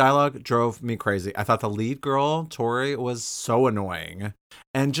 The dialogue drove me crazy. I thought the lead girl, Tori, was so annoying.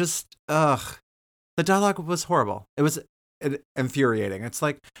 And just, the dialogue was horrible. It was infuriating. It's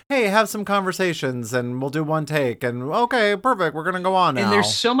like, hey, have some conversations and we'll do one take. And okay, perfect. We're going to go on now. And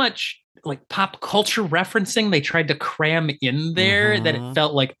there's so much like pop culture referencing they tried to cram in there that it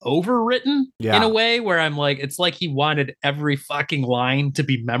felt like overwritten in a way where I'm like, it's like he wanted every fucking line to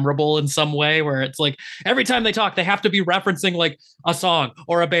be memorable in some way, where it's like every time they talk, they have to be referencing like a song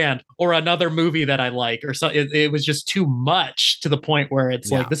or a band or another movie that I like or so. It was just too much to the point where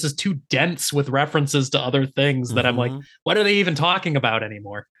it's like, this is too dense with references to other things that I'm like, what are they even talking about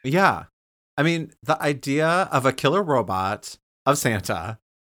anymore? Yeah. I mean, the idea of a killer robot of Santa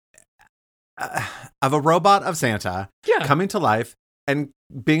of a robot of Santa coming to life and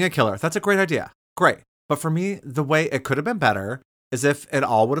being a killer. That's a great idea. Great. But for me, the way it could have been better is if it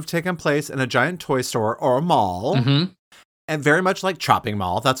all would have taken place in a giant toy store or a mall, and very much like Chopping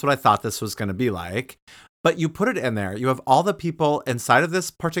Mall. That's what I thought this was going to be like. But you put it in there. You have all the people inside of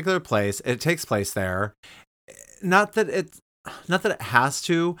this particular place. It takes place there. Not that it has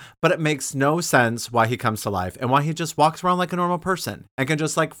to, but it makes no sense why he comes to life and why he just walks around like a normal person and can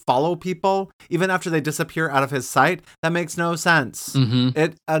just like follow people even after they disappear out of his sight. That makes no sense.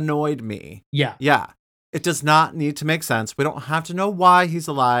 It annoyed me. Yeah. It does not need to make sense. We don't have to know why he's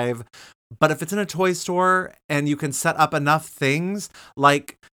alive. But if it's in a toy store and you can set up enough things,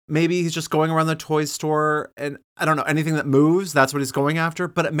 like maybe he's just going around the toy store and I don't know, anything that moves, that's what he's going after.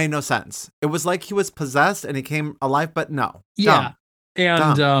 But it made no sense. It was like he was possessed and he came alive, but no. Yeah.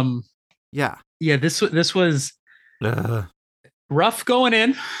 Dumb. And this was rough going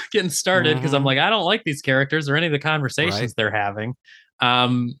in, getting started, because I'm like, I don't like these characters or any of the conversations they're having.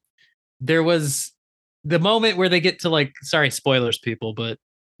 There was the moment where they get to like, sorry, spoilers, people, but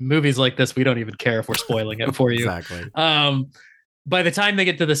movies like this, we don't even care if we're spoiling it for you. Exactly. By the time they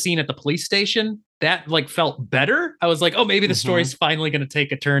get to the scene at the police station, that like felt better. I was like, oh, maybe the story's finally going to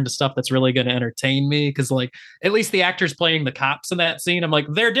take a turn to stuff that's really going to entertain me. Because like, at least the actors playing the cops in that scene, I'm like,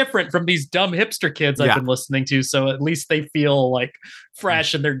 they're different from these dumb hipster kids I've been listening to. So at least they feel like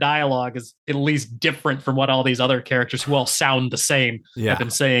fresh and their dialogue is at least different from what all these other characters who all sound the same have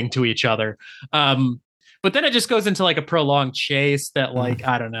been saying to each other. But then it just goes into like a prolonged chase that like,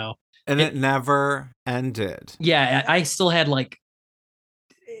 I don't know. And it never ended. Yeah, I still had like,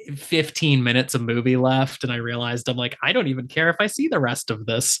 15 minutes of movie left, and I realized I'm like, I don't even care if I see the rest of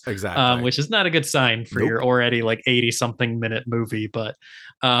this. Exactly. Which is not a good sign for your already like 80 something minute movie. But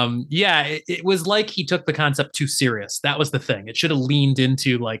it was like he took the concept too serious. That was the thing. It should have leaned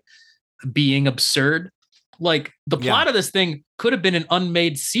into like being absurd. Like the plot of this thing could have been an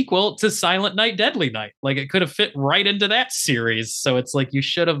unmade sequel to Silent Night, Deadly Night. Like it could have fit right into that series. So it's like you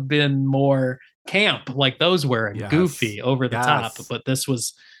should have been more camp like those were, and goofy, over the top. But this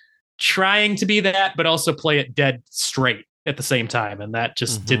was trying to be that, but also play it dead straight at the same time. And that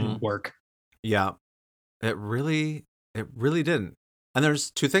just didn't work. Yeah, it really didn't. And there's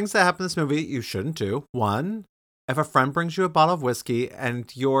two things that happen in this movie you shouldn't do. One, if a friend brings you a bottle of whiskey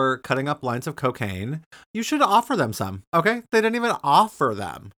and you're cutting up lines of cocaine, you should offer them some. Okay? They didn't even offer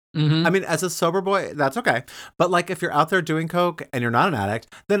them. I mean, as a sober boy, that's okay. But like if you're out there doing coke and you're not an addict,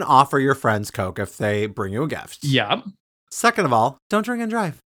 then offer your friends coke if they bring you a gift. Yeah. Second of all, don't drink and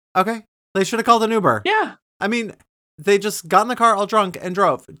drive. Okay? They should have called an Uber. Yeah. I mean, they just got in the car all drunk and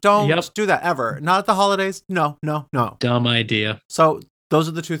drove. Don't do that ever. Not at the holidays. No. Dumb idea. So those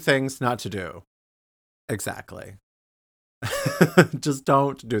are the two things not to do. Exactly. Just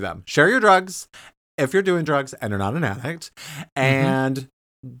don't do them. Share your drugs if you're doing drugs and you're not an addict. And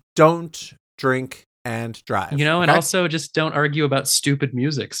don't drink and drive. You know, and also just don't argue about stupid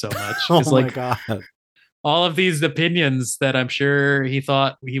music so much. Oh my God. All of these opinions that I'm sure he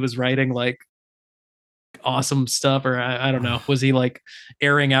thought he was writing like awesome stuff, or I don't know, was he like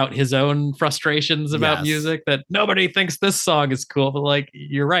airing out his own frustrations about music that nobody thinks this song is cool, but like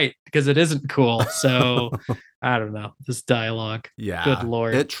you're right, because it isn't cool. So I don't know, this dialogue. Yeah, good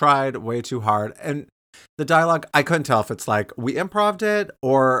Lord, it tried way too hard. And the dialogue, I couldn't tell if it's like we improv'd it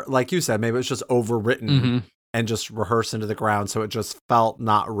or like you said, maybe it's just overwritten and just rehearsed into the ground, so it just felt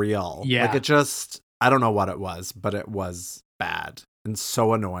not real. Like it just, I don't know what it was, but it was bad and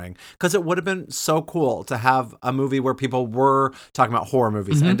so annoying, because it would have been so cool to have a movie where people were talking about horror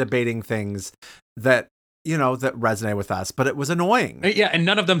movies and debating things that, you know, that resonate with us, but it was annoying. Yeah, and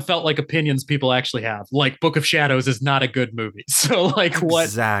none of them felt like opinions people actually have. Like Book of Shadows is not a good movie. So like what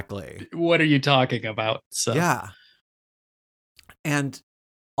exactly? What are you talking about? So yeah. And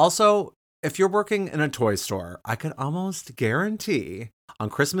also, if you're working in a toy store, I could almost guarantee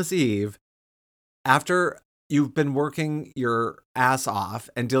on Christmas Eve, after you've been working your ass off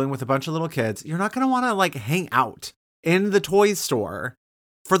and dealing with a bunch of little kids, you're not going to want to like hang out in the toy store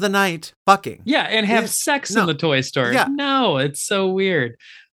for the night fucking. Yeah, and have sex in the toy store. Yeah. No, it's so weird.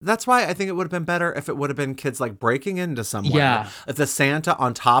 That's why I think it would have been better if it would have been kids like breaking into somewhere. Yeah. If the Santa,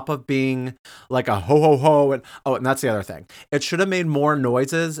 on top of being like a ho ho ho, and and that's the other thing. It should have made more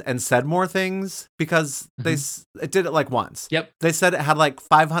noises and said more things, because it did it like once. Yep. They said it had like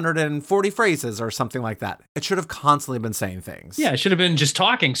 540 phrases or something like that. It should have constantly been saying things. Yeah, it should have been just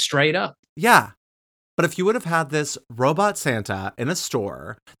talking straight up. Yeah. But if you would have had this robot Santa in a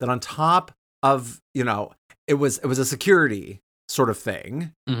store that on top of, you know, it was a security sort of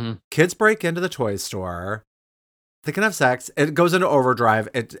thing. Kids break into the toy store. They can have sex. It goes into overdrive.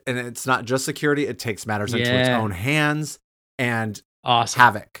 And it's not just security. It takes matters into its own hands and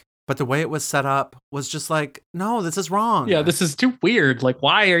havoc. But the way it was set up was just like, no, this is wrong. Yeah, this is too weird. Like,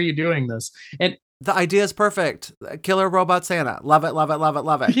 why are you doing this? And the idea is perfect. Killer robot Santa. Love it, love it, love it,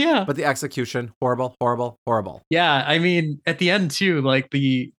 love it. Yeah. But the execution, horrible, horrible, horrible. Yeah, I mean, at the end too, like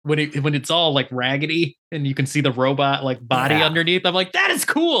when it's all like raggedy and you can see the robot like body underneath, I'm like, that is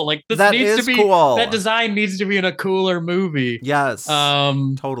cool. Like this needs to be cool. That design needs to be in a cooler movie. Yes.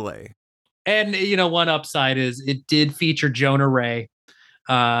 Totally. And you know, one upside is it did feature Jonah Ray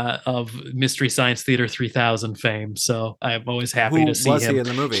of Mystery Science Theater 3000 fame. So I'm always happy to see him. He in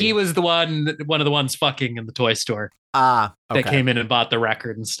the movie? He was one of the ones fucking in the toy store. Okay. That came in and bought the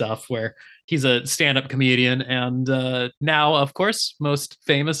record and stuff, where he's a stand-up comedian and now, of course, most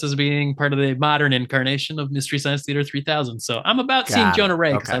famous as being part of the modern incarnation of Mystery Science Theater 3000. So I'm about seeing Jonah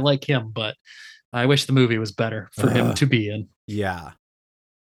Ray because I like him, but I wish the movie was better for him to be in. Yeah.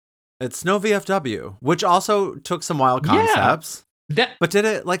 It's no VFW, which also took some wild concepts. But did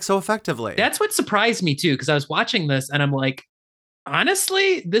it like so effectively. That's what surprised me too, because I was watching this and I'm like,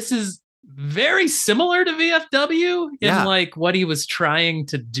 honestly, this is very similar to VFW in like what he was trying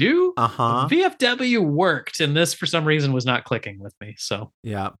to do. VFW worked, and this for some reason was not clicking with me. So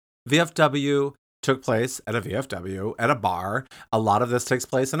yeah, VFW took place at a VFW at a bar. A lot of this takes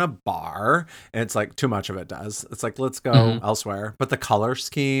place in a bar, and it's like too much of it does. It's like, let's go elsewhere. But the color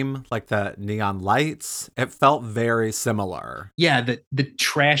scheme, like the neon lights, it felt very similar. Yeah, the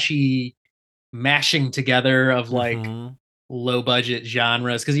trashy mashing together of like low budget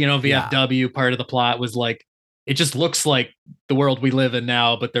genres, because you know VFW part of the plot was like it just looks like the world we live in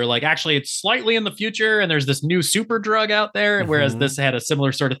now, but they're like, actually, it's slightly in the future, and there's this new super drug out there. Whereas this had a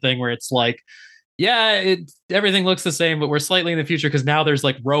similar sort of thing where it's like, yeah, everything looks the same, but we're slightly in the future because now there's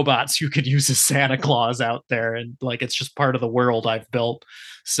like robots you could use as Santa Claus out there, and like it's just part of the world I've built.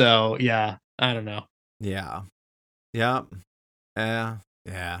 So yeah, I don't know. Yeah. Yeah.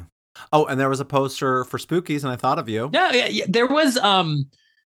 Oh, and there was a poster for Spookies, and I thought of you. Yeah. There was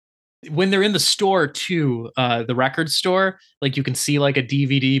when they're in the store too, the record store, like you can see like a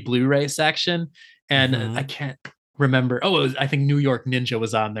DVD Blu-ray section, and I can't remember. I think New York Ninja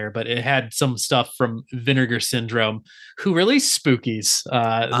was on there, but it had some stuff from Vinegar Syndrome, who released Spookies.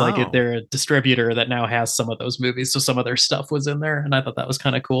 Like they're a distributor that now has some of those movies, so some of their stuff was in there, and I thought that was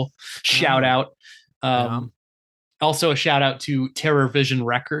kind of cool. Shout out. Also, a shout out to Terror Vision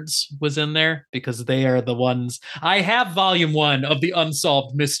Records was in there because they are the ones. I have volume 1 of the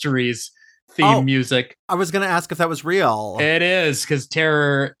Unsolved Mysteries theme music. I was going to ask if that was real. It is, because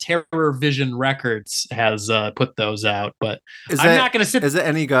Terror Vision Records has put those out. But I'm not going to sit. Is it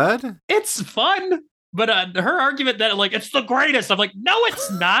any good? It's fun. But her argument that like it's the greatest, I'm like, no,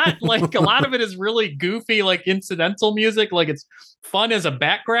 it's not. Like a lot of it is really goofy, like incidental music. Like it's fun as a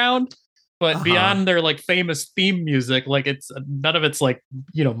background. But beyond their like famous theme music, like it's none of it's like,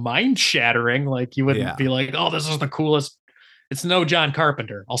 mind shattering. Like you wouldn't be like, oh, this is the coolest. It's no John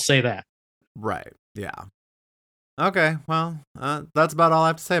Carpenter. I'll say that. Right. Yeah. Okay. Well, that's about all I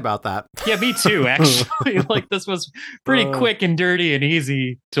have to say about that. Yeah, me too, actually. Like this was pretty quick and dirty and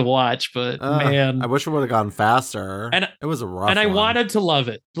easy to watch, but man, I wish it would have gone faster. And it was a rough and I one. wanted to love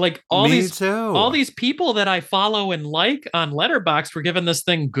it. Like all these people that I follow and like on Letterboxd were giving this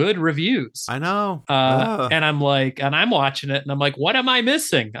thing good reviews. I know. And I'm like, and I'm watching it and I'm like, what am I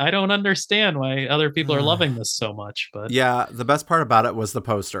missing? I don't understand why other people are loving this so much. But yeah, the best part about it was the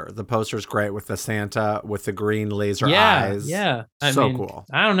poster. The poster's great with the Santa with the green laser eyes. Yeah. I mean, cool.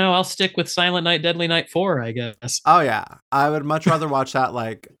 I don't know. I'll stick with Silent Night, Deadly Night 4, I guess. Oh, yeah. I would much rather watch that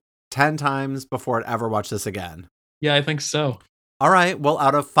like 10 times before I'd ever watch this again. Yeah, I think so. All right. Well,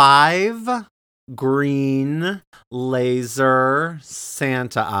 out of 5 green laser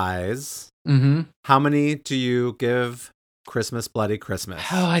Santa eyes, how many do you give Christmas Bloody Christmas?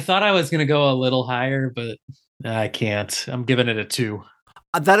 Oh, I thought I was going to go a little higher, but I can't. I'm giving it a 2.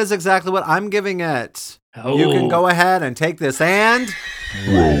 That is exactly what I'm giving it. Oh. You can go ahead and take this and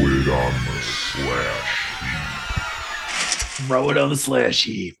throw it on the slash heap. Throw it on the slash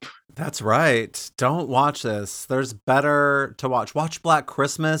heap. That's right. Don't watch this. There's better to watch. Watch Black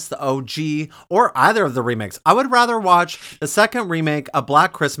Christmas, the OG, or either of the remakes. I would rather watch the second remake of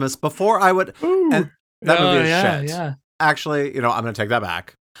Black Christmas before I would. And that movie is shit. Yeah. Actually, I'm going to take that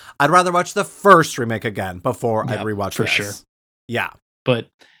back. I'd rather watch the first remake again before I'd rewatch for this. Sure. Yeah. But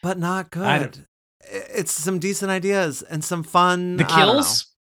not good. It's some decent ideas and some fun. The kills,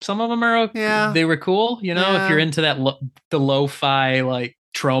 some of them are okay. Yeah. They were cool. If you're into that the lo-fi like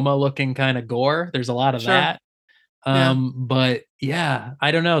trauma looking kind of gore, there's a lot of that. But yeah, I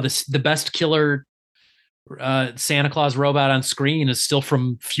don't know. The best killer Santa Claus robot on screen is still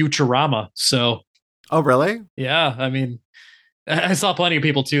from Futurama. So. Oh really? Yeah. I mean, I saw plenty of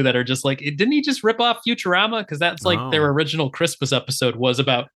people too that are just like, didn't he just rip off Futurama? Because that's like their original Christmas episode was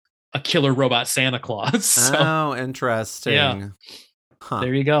about a killer robot Santa Claus. So, oh, interesting. Yeah.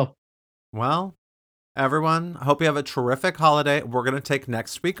 There you go. Well, everyone, I hope you have a terrific holiday. We're going to take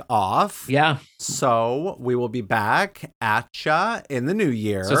next week off. Yeah. So we will be back at ya in the new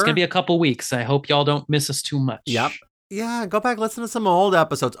year. So it's going to be a couple weeks. I hope y'all don't miss us too much. Yep. Yeah, go back, listen to some old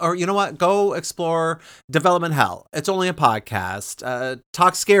episodes. Or you know what? Go explore Development Hell. It's only a podcast.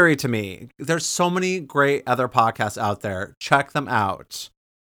 Talk Scary to Me. There's so many great other podcasts out there. Check them out.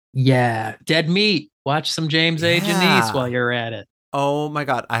 Yeah. Dead Meat. Watch some James A. Janisse while you're at it. Oh my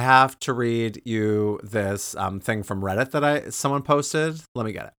God. I have to read you this thing from Reddit that someone posted. Let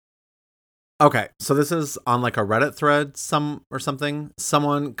me get it. Okay. So this is on like a Reddit thread or something.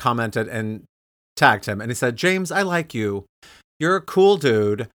 Someone commented and tagged him and he said, James, I like you. You're a cool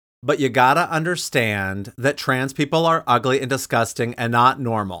dude, but you gotta understand that trans people are ugly and disgusting and not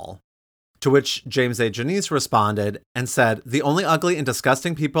normal. To which James A. Janisse responded and said, the only ugly and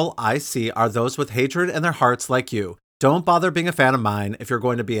disgusting people I see are those with hatred in their hearts like you. Don't bother being a fan of mine if you're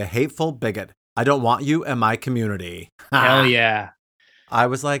going to be a hateful bigot. I don't want you in my community. Hell yeah. I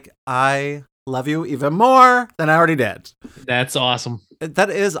was like, I love you even more than I already did. That's awesome. That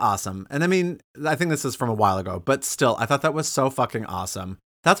is awesome. And I mean, I think this is from a while ago, but still, I thought that was so fucking awesome.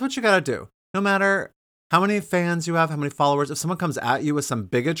 That's what you gotta do. No matter how many fans you have, how many followers, if someone comes at you with some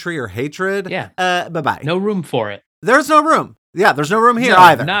bigotry or hatred, bye-bye. No room for it. There's no room. Yeah, there's no room here No,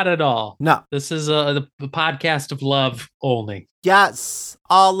 either. not at all. No. This is the podcast of love only. Yes,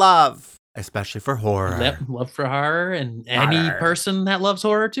 all love, especially for horror. Love for horror and any person that loves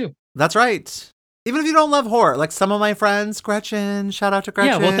horror too. That's right. Even if you don't love horror, like some of my friends, Gretchen, shout out to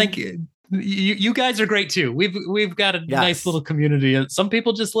Gretchen. Yeah, well, thank you. You guys are great too. We've got a nice little community. Some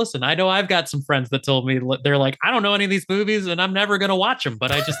people just listen. I know I've got some friends that told me they're like, I don't know any of these movies and I'm never going to watch them,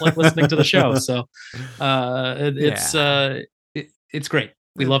 but I just like listening to the show. So it's great.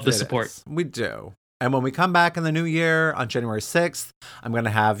 We love the support. We do. And when we come back in the new year on January 6th, I'm going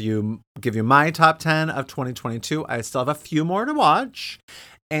to give you my top 10 of 2022. I still have a few more to watch.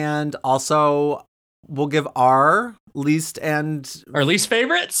 And also we'll give our least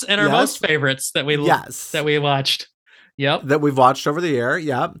favorites and our most favorites that we watched. Yep. That we've watched over the year.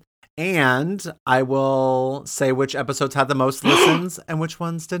 Yep. And I will say which episodes had the most listens and which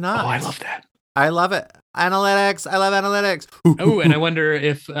ones did not. Oh, I love that. I love it. Analytics. I love analytics. Oh, and I wonder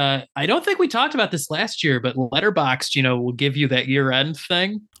if I don't think we talked about this last year, but Letterboxd, will give you that year-end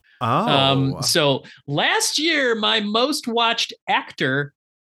thing. Oh. So last year, my most watched actor,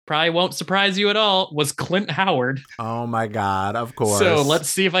 probably won't surprise you at all, was Clint Howard. Oh my God, of course. So let's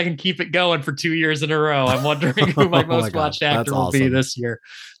see if I can keep it going for 2 years in a row. I'm wondering who my most watched actor will be this year.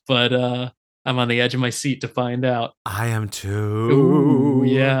 But I'm on the edge of my seat to find out. I am too. Ooh,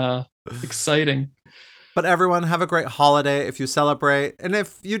 yeah. Exciting. But everyone, have a great holiday if you celebrate. And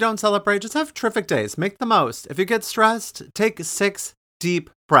if you don't celebrate, just have terrific days. Make the most. If you get stressed, take 6 deep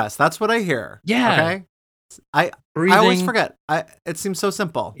breaths. That's what I hear. Yeah. Okay? I always forget. It seems so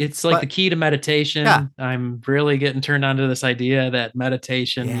simple. It's like the key to meditation. Yeah. I'm really getting turned on to this idea that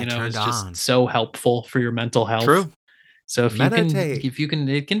meditation, is just so helpful for your mental health. True. So if you can,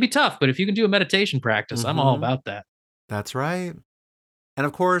 it can be tough, but if you can do a meditation practice, I'm all about that. That's right. And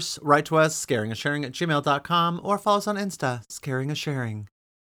of course, write to us, scaringasharing@gmail.com, or follow us on Insta, scaringasharing.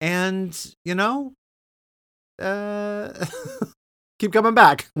 And, keep coming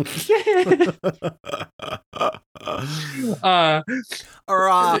back. Welcome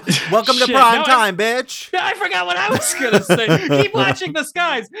to prime time, bitch. I forgot what I was going to say. Keep watching the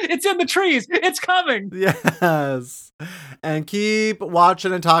skies. It's in the trees. It's coming. Yes. And keep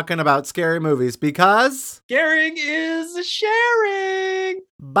watching and talking about scary movies because scaring is sharing.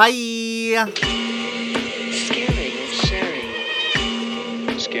 Bye. Scaring is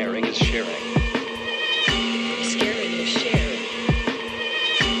sharing. Scaring is sharing. Scaring is sharing.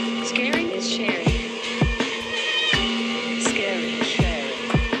 Scaring is sharing. Scaring is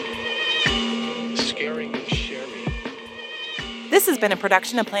sharing. Scaring is sharing. This has been a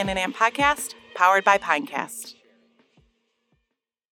production of Planet Amp Podcast, powered by Pinecast.